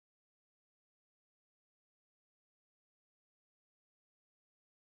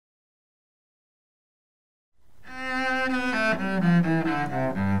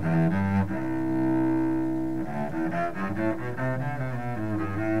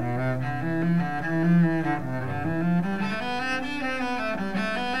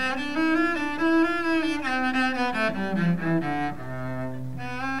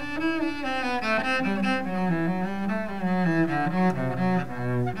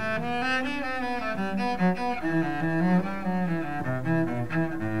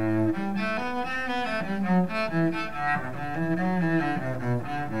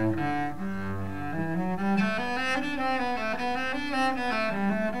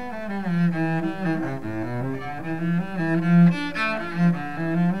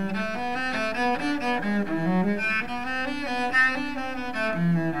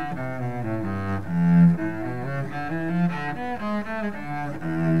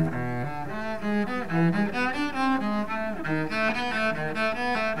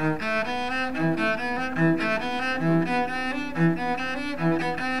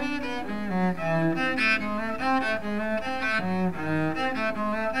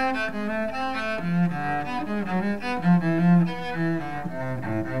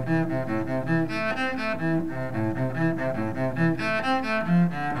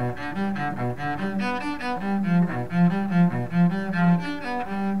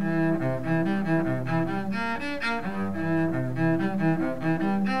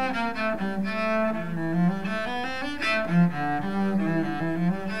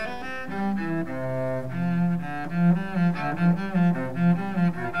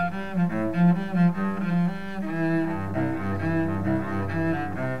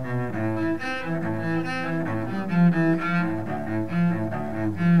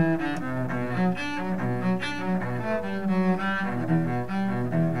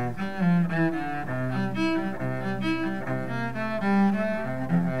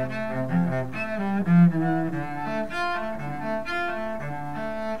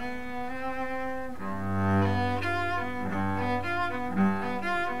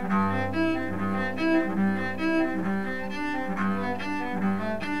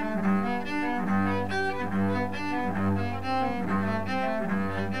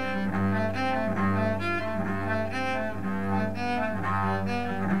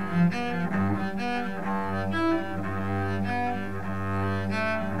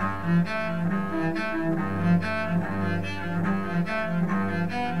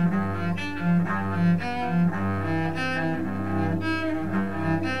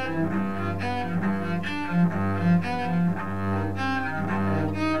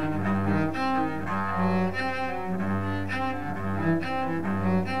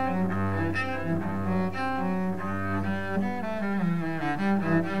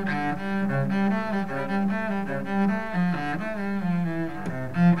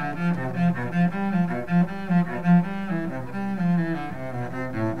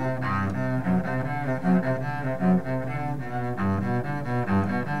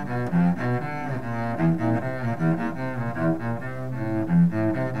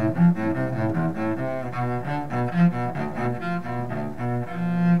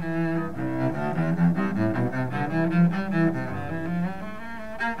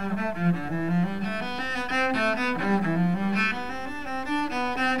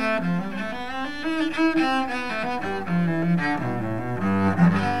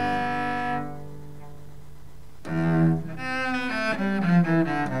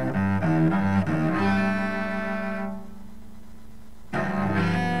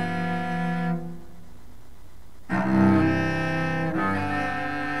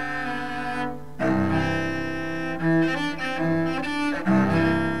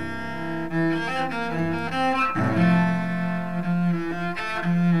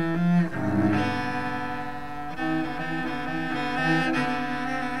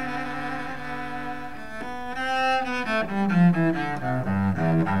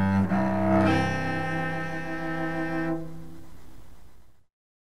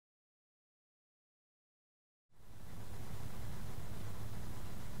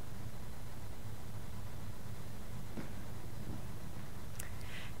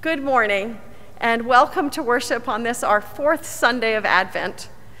Good morning, and welcome to worship on this, our fourth Sunday of Advent.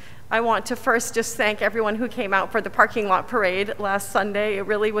 I want to first just thank everyone who came out for the parking lot parade last Sunday. It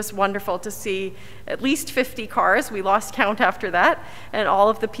really was wonderful to see at least 50 cars. We lost count after that, and all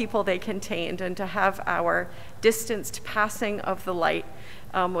of the people they contained. And to have our distanced passing of the light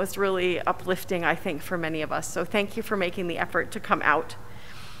was really uplifting, I think, for many of us. So thank you for making the effort to come out.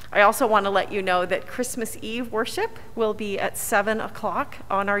 I also want to let you know that Christmas Eve worship will be at 7 o'clock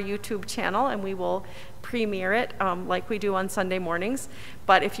on our YouTube channel, and we will premiere it like we do on Sunday mornings.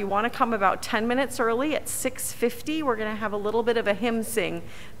 But if you want to come about 10 minutes early at 6:50, we're going to have a little bit of a hymn sing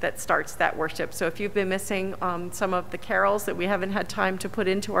that starts that worship. So if you've been missing some of the carols that we haven't had time to put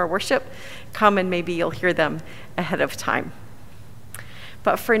into our worship, come and maybe you'll hear them ahead of time.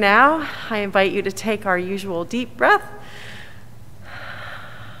 But for now, I invite you to take our usual deep breath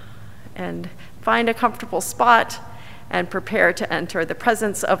and find a comfortable spot and prepare to enter the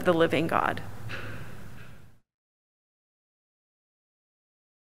presence of the living God.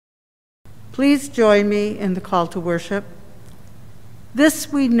 Please join me in the call to worship.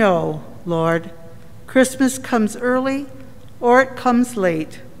 This we know, Lord, Christmas comes early or it comes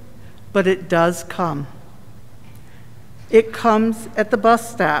late, but it does come. It comes at the bus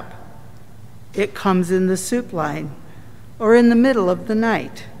stop. It comes in the soup line or in the middle of the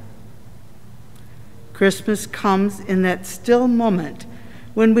night. Christmas comes in that still moment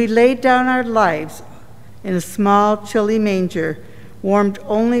when we lay down our lives in a small, chilly manger warmed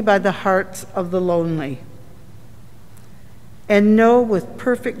only by the hearts of the lonely, and know with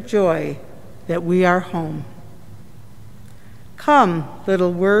perfect joy that we are home. Come,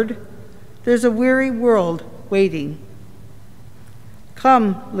 little word, there's a weary world waiting.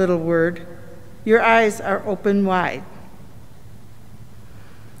 Come, little word, your eyes are open wide.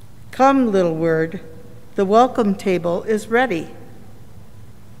 Come, little word, the welcome table is ready.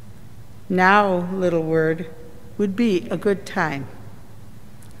 Now, little word, would be a good time.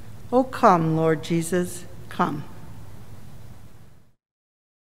 Oh, come, Lord Jesus, come.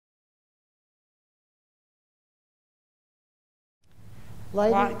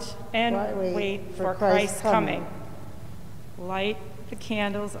 Watch and wait for Christ's coming. Light the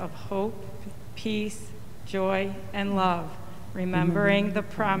candles of hope, peace, joy, and love, remembering the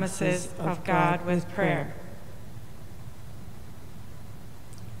promises of God with prayer.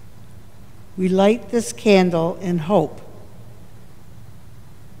 We light this candle in hope.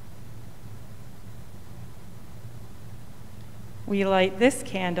 We light this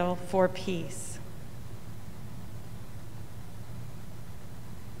candle for peace.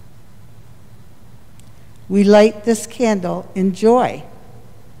 We light this candle in joy.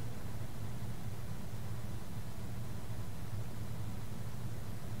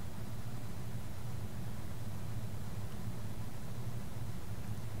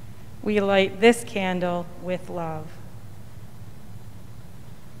 We light this candle with love.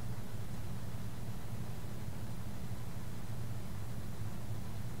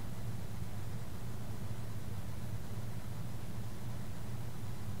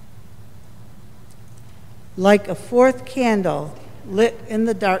 Like a fourth candle lit in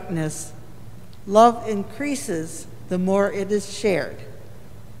the darkness, love increases the more it is shared.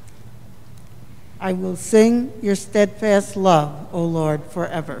 I will sing your steadfast love, O Lord,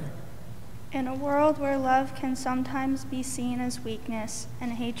 forever. In a world where love can sometimes be seen as weakness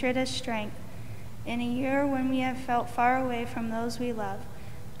and hatred as strength, in a year when we have felt far away from those we love,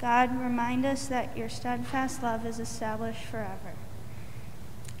 God, remind us that your steadfast love is established forever.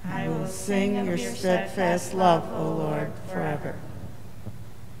 I will sing your steadfast love, O Lord, forever.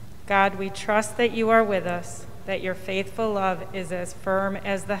 God, we trust that you are with us, that your faithful love is as firm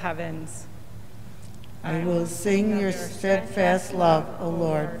as the heavens. I will sing your steadfast love, O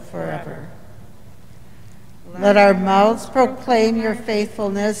Lord, forever. Let our mouths proclaim your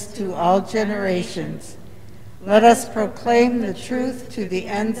faithfulness to all generations. Let us proclaim the truth to the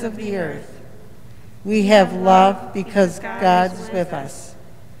ends of the earth. We have love because God is with us.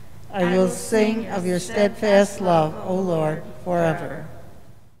 I will sing of your steadfast love, O Lord, forever.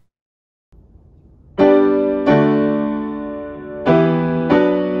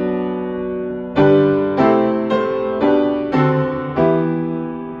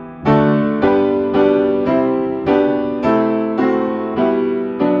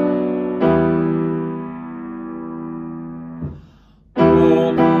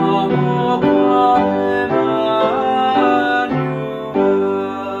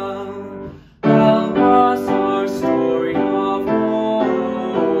 Help us our story of hope.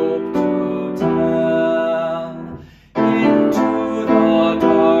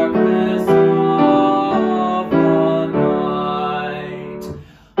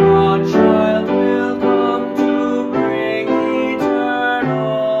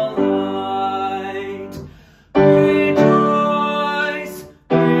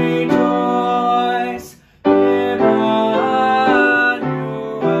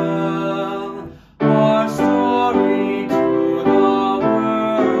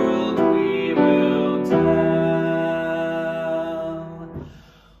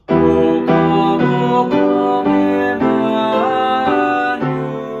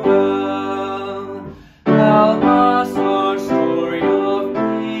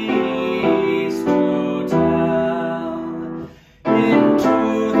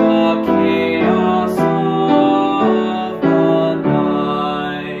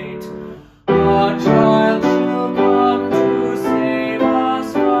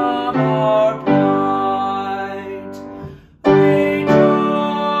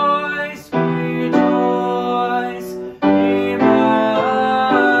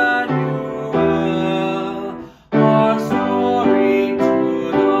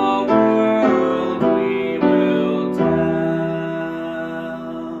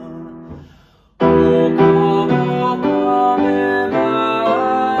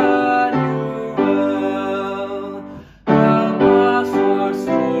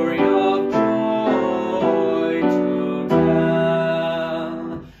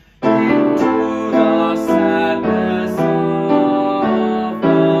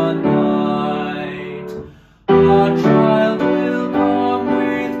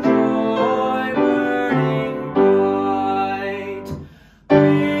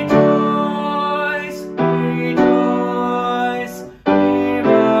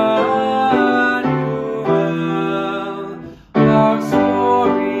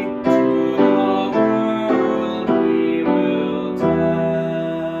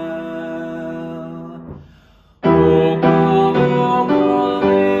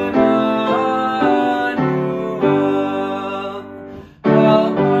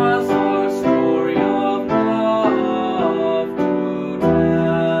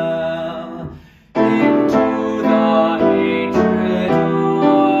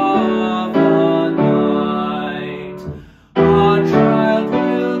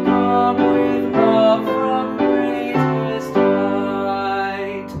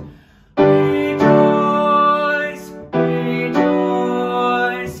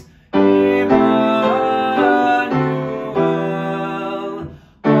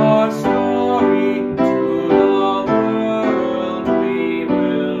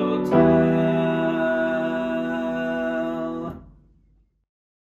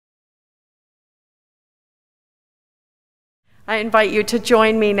 I invite you to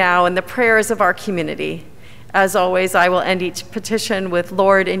join me now in the prayers of our community. As always, I will end each petition with,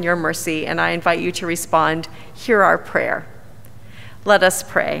 Lord, in your mercy, and I invite you to respond, hear our prayer. Let us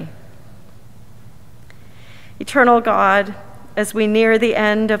pray. Eternal God, as we near the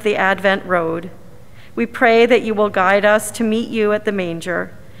end of the Advent road, we pray that you will guide us to meet you at the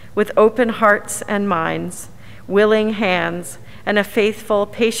manger with open hearts and minds, willing hands, and a faithful,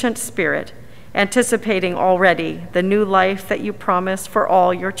 patient spirit, anticipating already the new life that you promise for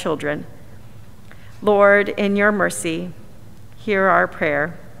all your children. Lord, in your mercy, hear our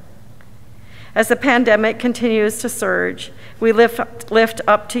prayer. As the pandemic continues to surge, we lift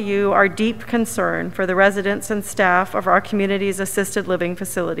up to you our deep concern for the residents and staff of our community's assisted living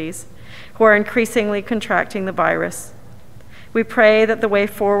facilities who are increasingly contracting the virus. We pray that the way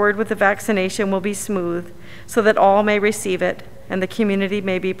forward with the vaccination will be smooth so that all may receive it and the community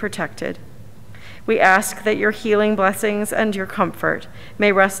may be protected. We ask that your healing blessings and your comfort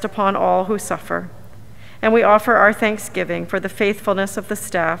may rest upon all who suffer. And we offer our thanksgiving for the faithfulness of the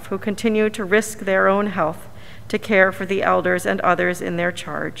staff who continue to risk their own health to care for the elders and others in their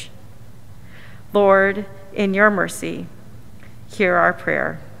charge. Lord, in your mercy, hear our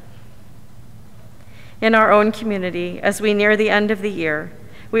prayer. In our own community, as we near the end of the year,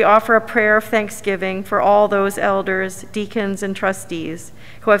 we offer a prayer of thanksgiving for all those elders, deacons, and trustees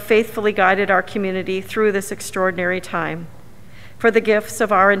who have faithfully guided our community through this extraordinary time, for the gifts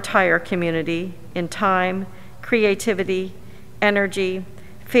of our entire community in time, creativity, energy,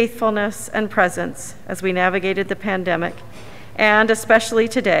 faithfulness, and presence as we navigated the pandemic, and especially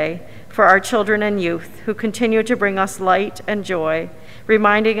today for our children and youth who continue to bring us light and joy,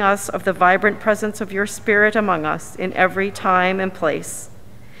 reminding us of the vibrant presence of your Spirit among us in every time and place.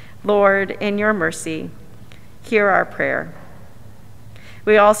 Lord, in your mercy, hear our prayer.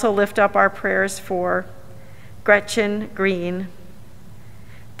 We also lift up our prayers for Gretchen Green,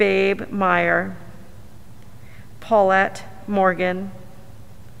 Babe Meyer, Paulette Morgan,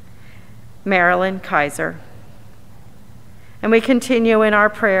 Marilyn Kaiser. And we continue in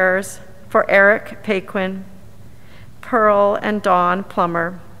our prayers for Eric Paquin, Pearl and Dawn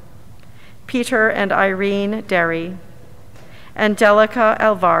Plummer, Peter and Irene Derry, Angelica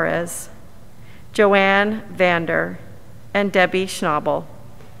Alvarez, Joanne Vander, and Debbie Schnabel.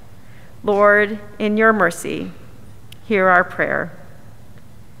 Lord, in your mercy, hear our prayer.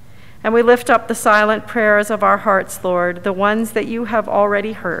 And we lift up the silent prayers of our hearts, Lord, the ones that you have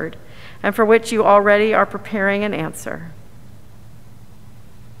already heard and for which you already are preparing an answer.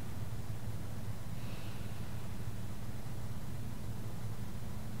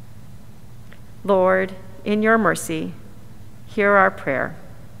 Lord, in your mercy, hear our prayer.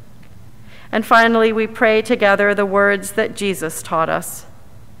 And finally, we pray together the words that Jesus taught us.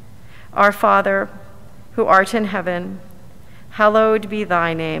 Our Father, who art in heaven, hallowed be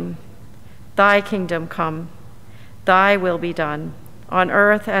thy name. Thy kingdom come, thy will be done, on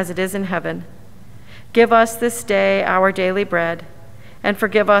earth as it is in heaven. Give us this day our daily bread, and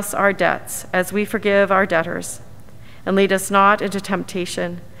forgive us our debts as we forgive our debtors. And lead us not into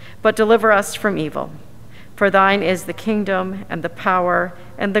temptation, but deliver us from evil. For thine is the kingdom and the power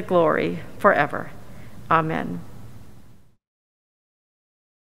and the glory forever. Amen.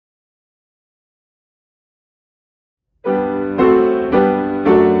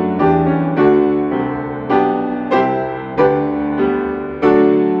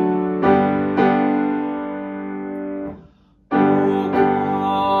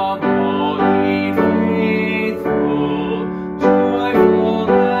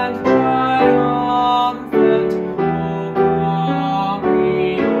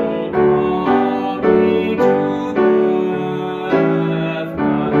 To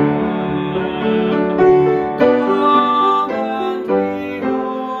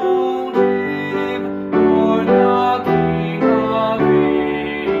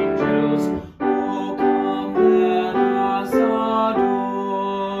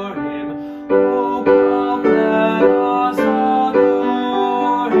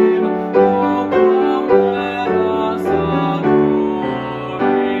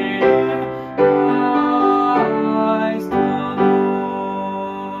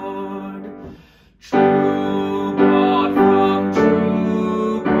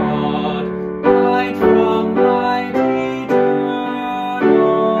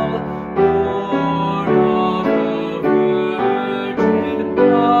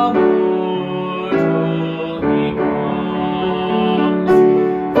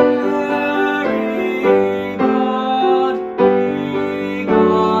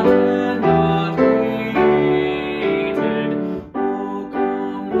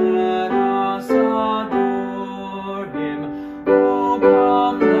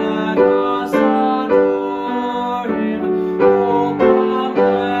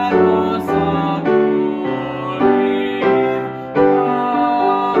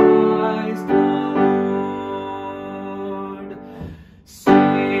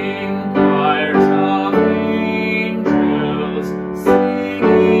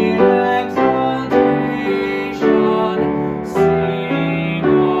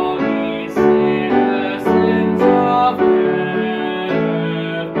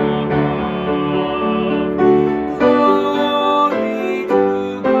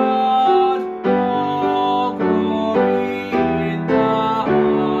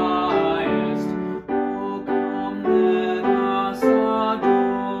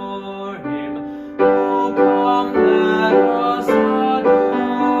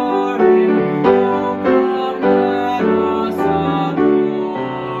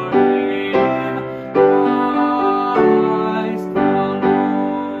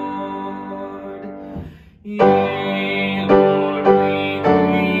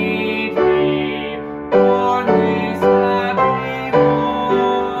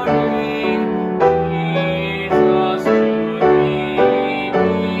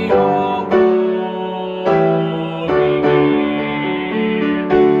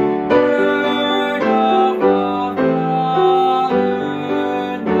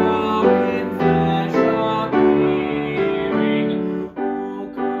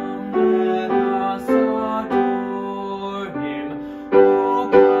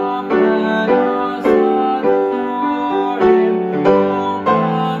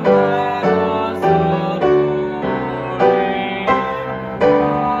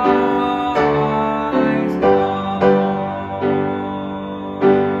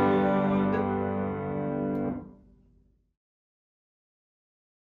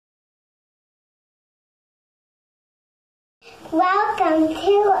Welcome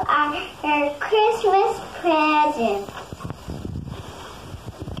to our Christmas present.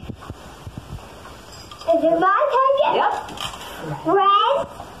 Is it my turn? Yep. Friends,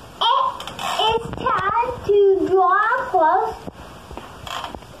 it's time to draw close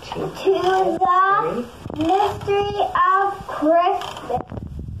to the mystery of Christmas.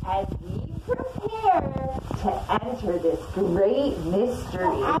 As we prepare to enter this great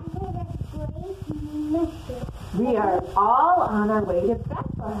mystery, we are all on our way to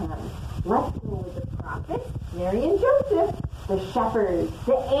Bethlehem. Let's go with the prophets, Mary and Joseph, the shepherds,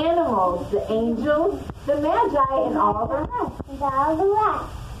 the animals, the angels, the magi, and all the rest.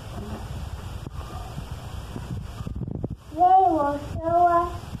 They will show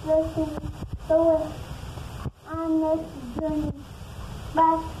us on this journey,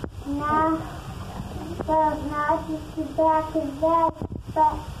 but not just back in then,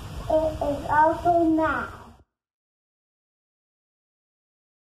 but it is also now.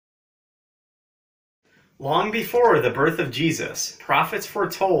 Long before the birth of Jesus, prophets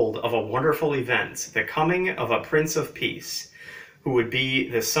foretold of a wonderful event, the coming of a Prince of Peace, who would be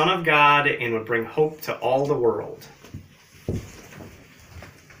the Son of God and would bring hope to all the world.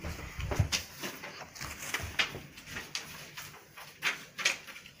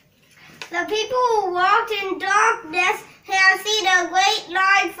 The people who walked in darkness have seen a great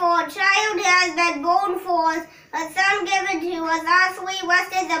light, for a child has been born for us, a son given to us. Our sweet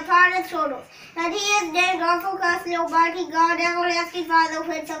rested upon his shoulders, and he is named Awful Counselor, Almighty God, Everlasting Father,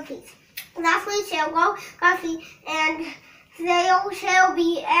 Prince of Peace. Thus we shall go, coffee, and there shall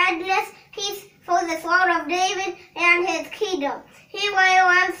be endless peace for the throne of David and his kingdom. He will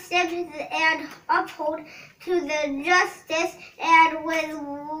establish and uphold to the justice and with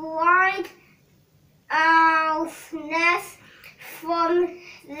righteousness from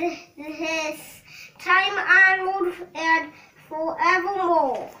his time onward and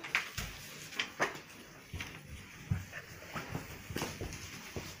forevermore.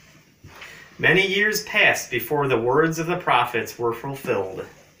 Many years passed before the words of the prophets were fulfilled.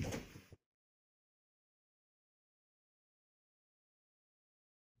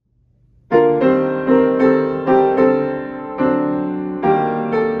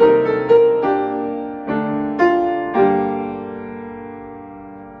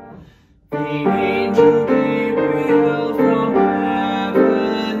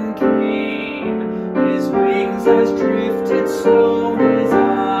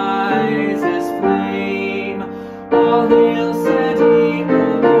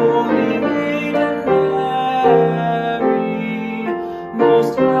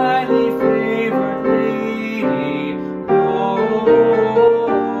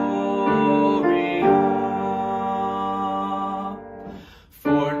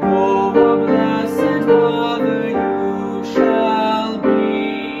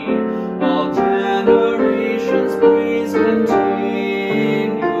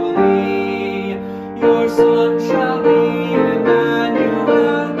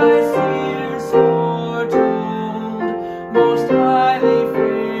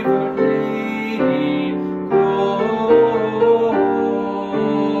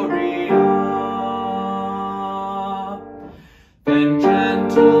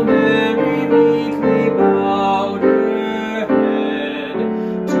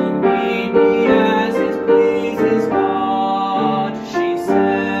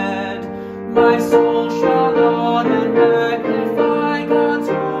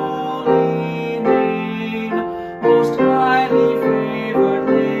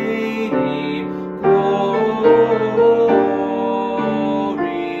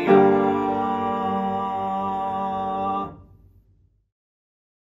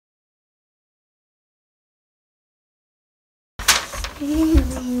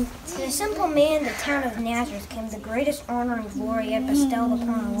 To a simple man in the town of Nazareth came the greatest honor and glory yet bestowed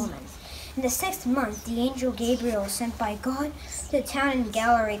upon a woman. In the 6th month, the angel Gabriel was sent by God to a town in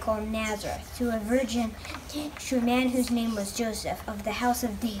Galilee called Nazareth, to a man whose name was Joseph, of the house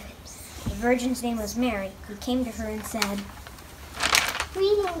of David. The virgin's name was Mary. He came to her and said,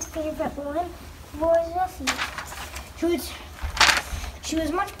 Greetings, favorite one. Lord is with you. She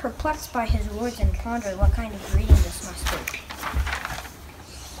was much perplexed by his words and pondered what kind of greeting this must be.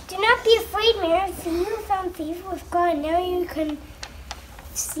 Do not be afraid, Mary, for you have found favor with God. Now you can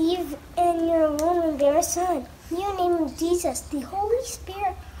conceive in your womb and bear a son. You name him Jesus. The Holy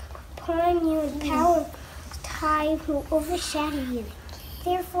Spirit upon you and power of high will overshadow you.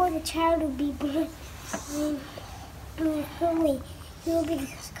 Therefore the child will be born holy. He will be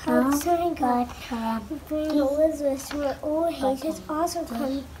called Son of God. Bring Elizabeth, who are old age, has also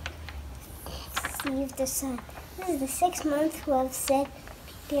conceived the son. This is the 6th month who have said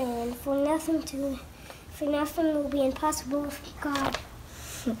Presbyterian, for nothing will be impossible with God.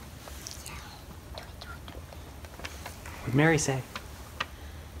 What'd Mary say?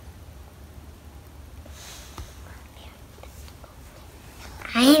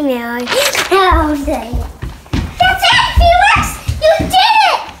 I know. I'll say it. That's it, Felix! You did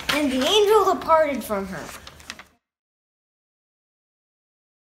it! And the angel departed from her.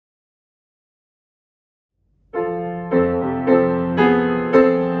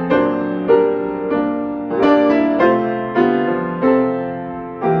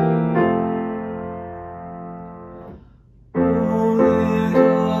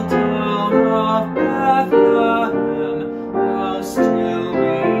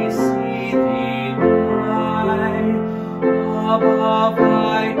 Above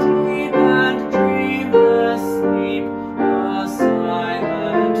thy deep and dreamless sleep,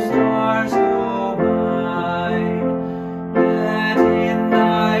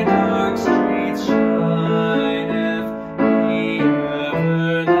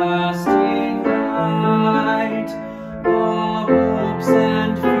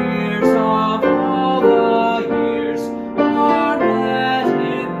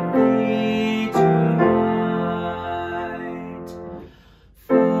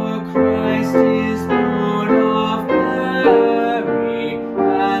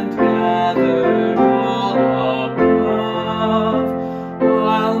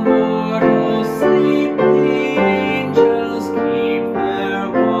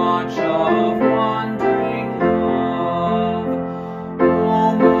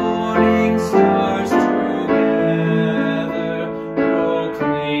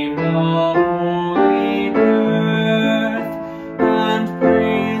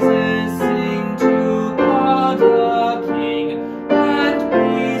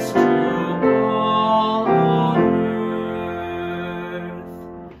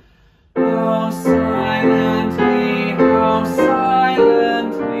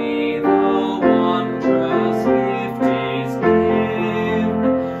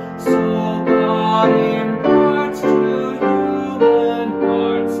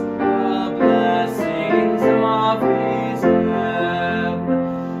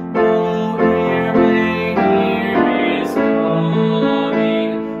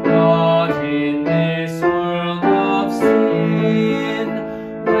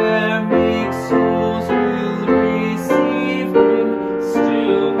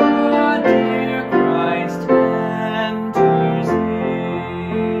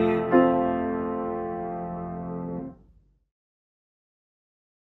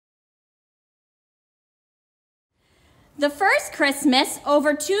 The first Christmas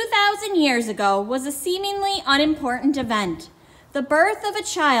over 2,000 years ago was a seemingly unimportant event, the birth of a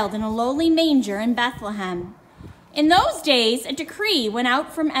child in a lowly manger in Bethlehem. In those days, a decree went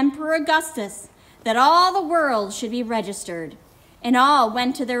out from Emperor Augustus that all the world should be registered, and all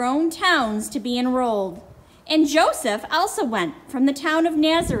went to their own towns to be enrolled. And Joseph also went from the town of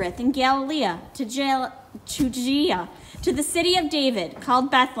Nazareth in Galilee to Judea, to the city of David called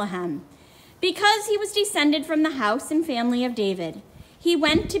Bethlehem, because he was descended from the house and family of David. He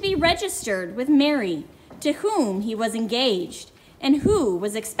went to be registered with Mary, to whom he was engaged, and who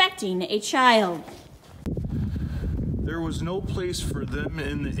was expecting a child. There was no place for them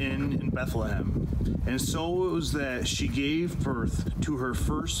in the inn in Bethlehem, and so it was that she gave birth to her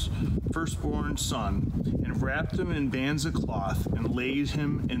firstborn son, and wrapped him in bands of cloth, and laid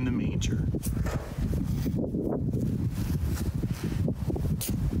him in the manger.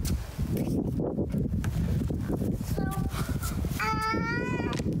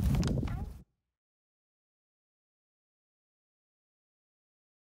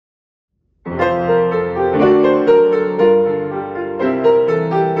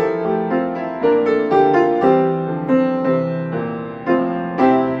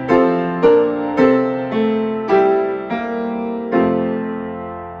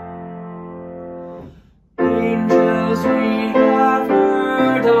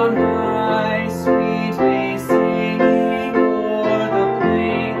 Sweetly singing o'er the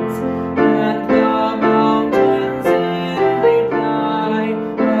plains.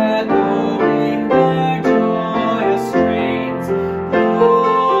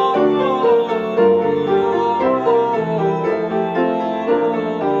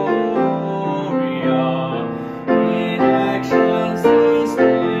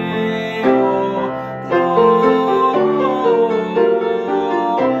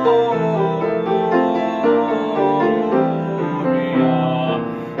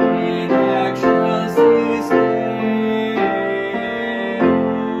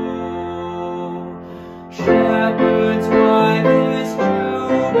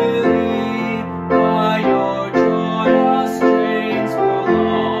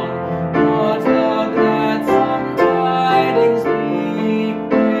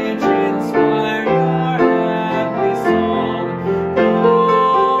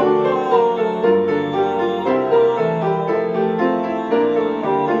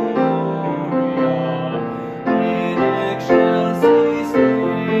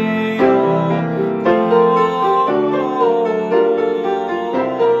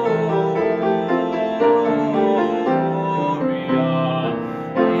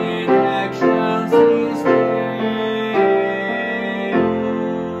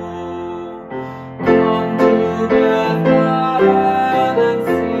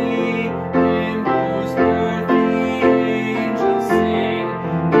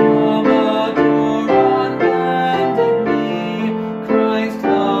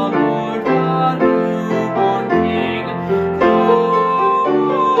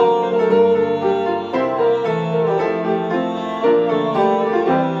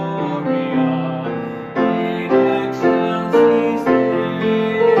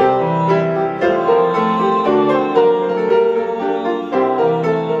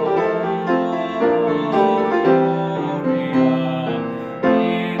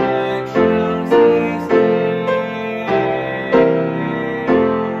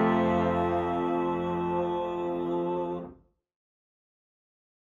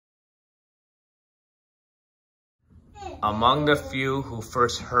 Among the few who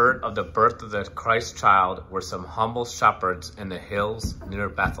first heard of the birth of the Christ child were some humble shepherds in the hills near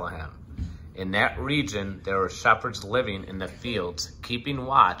Bethlehem. In that region, there were shepherds living in the fields, keeping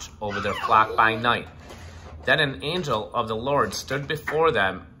watch over their flock by night. Then an angel of the Lord stood before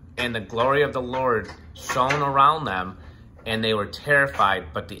them, and the glory of the Lord shone around them, and they were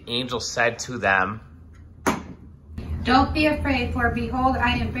terrified. But the angel said to them, "Don't be afraid, for behold,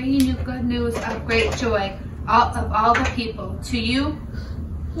 I am bringing you good news of great joy of all the people. To you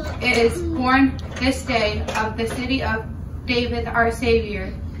it is born this day of the city of David our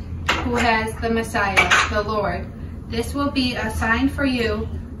Savior, who has the Messiah, the Lord. This will be a sign for you.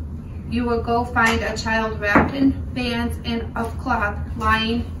 You will go find a child wrapped in bands and of cloth,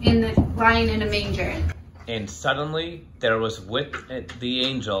 lying in a manger." And suddenly there was with the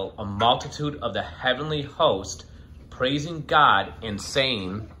angel a multitude of the heavenly host, praising God and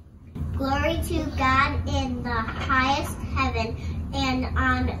saying, "Glory to God in the highest heaven, and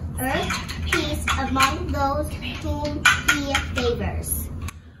on earth peace among those whom he favors."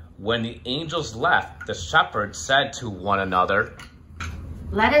 When the angels left, the shepherds said to one another,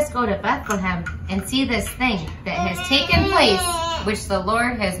 "Let us go to Bethlehem and see this thing that has taken place, which the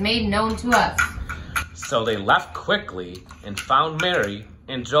Lord has made known to us." So they left quickly and found Mary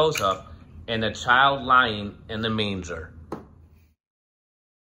and Joseph and the child lying in the manger.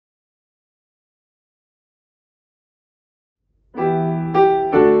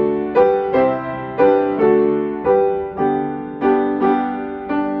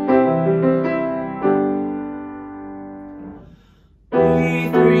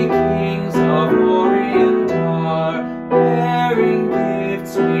 Three kings of Orient are, bearing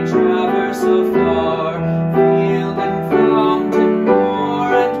gifts we traverse afar, field and fountain,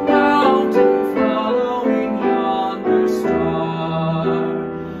 moor and mountain, following yonder star.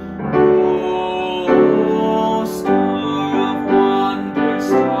 Oh, star of wonder,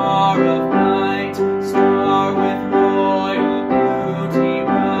 star of night, star with royal beauty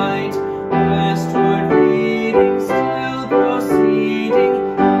bright, westward leading, still proceeding,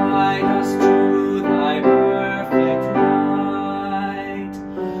 guide us to thy perfect light.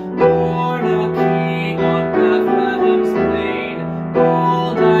 Born a king on Bethlehem's plain,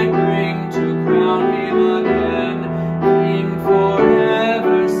 bold I bring to crown him again, King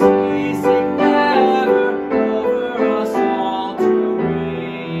forever, ceasing never, over us all to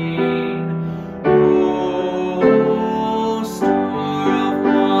reign. Oh, star of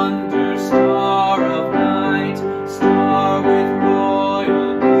wonder, star of night, star with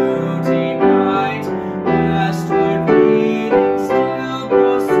royal beauty bright, westward leading, still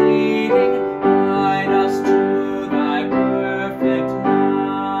proceeding, guide us to thy perfect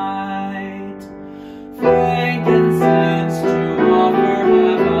light. Frankincense to offer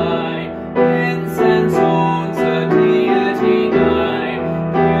have I, incense owns a deity nigh,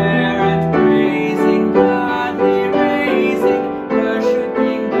 prayer and praising, gladly raising,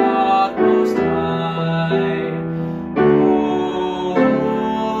 worshiping God most high.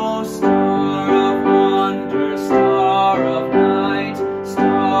 Oh, star of wonder, star of night,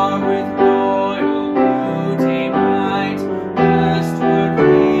 star with royal beauty bright, westward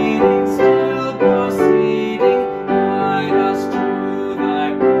leading, still proceeding, guide us to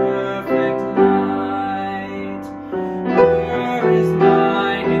thy perfect light. Where is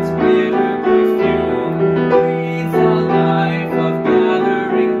thine its bitter perfume, breathes a life of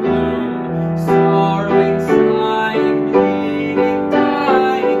gathering gloom, sorrowing, sighing, bleeding,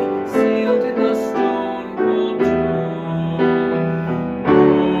 dying, sealed in the stone-cold tomb.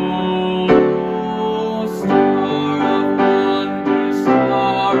 Oh, star of wonder,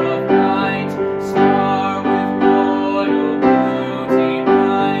 star of night, star with royal beauty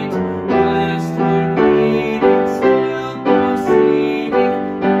bright, westward leading, still proceeding,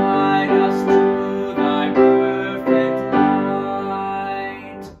 guide us to thy perfect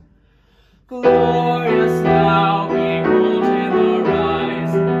light. Glorious now, behold him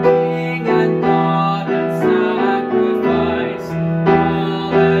arise, King and God and sacrifice.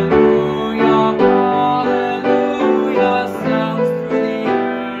 Hallelujah, hallelujah, sounds through the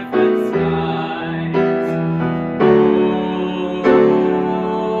earth and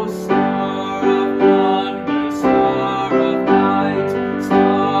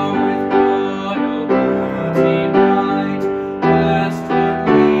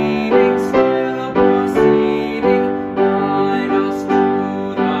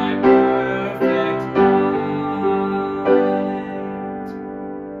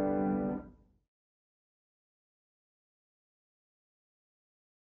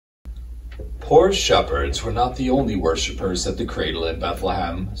Poor shepherds were not the only worshippers at the cradle in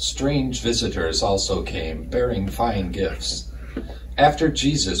Bethlehem. Strange visitors also came, bearing fine gifts. After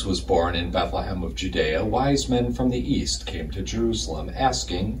Jesus was born in Bethlehem of Judea, wise men from the east came to Jerusalem,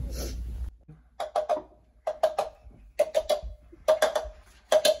 asking,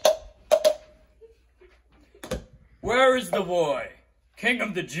 "Where is the boy, King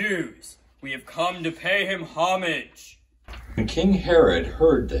of the Jews? We have come to pay him homage." When King Herod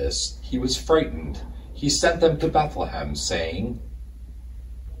heard this, he was frightened. He sent them to Bethlehem, saying,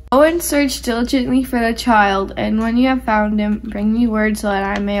 "Go and search diligently for the child, and when you have found him, bring me word so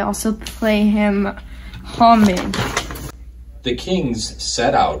that I may also pay him homage." The kings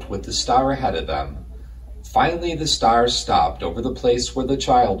set out with the star ahead of them. Finally, the star stopped over the place where the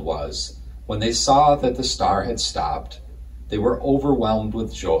child was. When they saw that the star had stopped, they were overwhelmed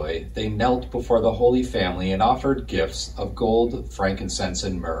with joy. They knelt before the Holy Family and offered gifts of gold, frankincense,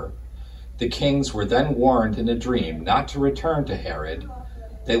 and myrrh. The kings were then warned in a dream not to return to Herod.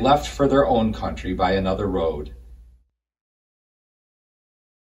 They left for their own country by another road.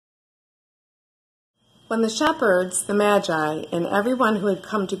 When the shepherds, the Magi, and everyone who had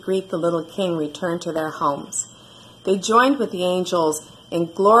come to greet the little king returned to their homes, they joined with the angels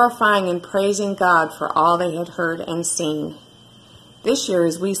in glorifying and praising God for all they had heard and seen. This year,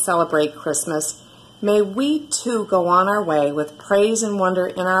 as we celebrate Christmas, may we too go on our way with praise and wonder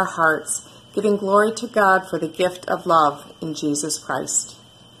in our hearts, giving glory to God for the gift of love in Jesus Christ.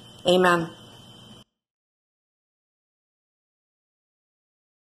 Amen.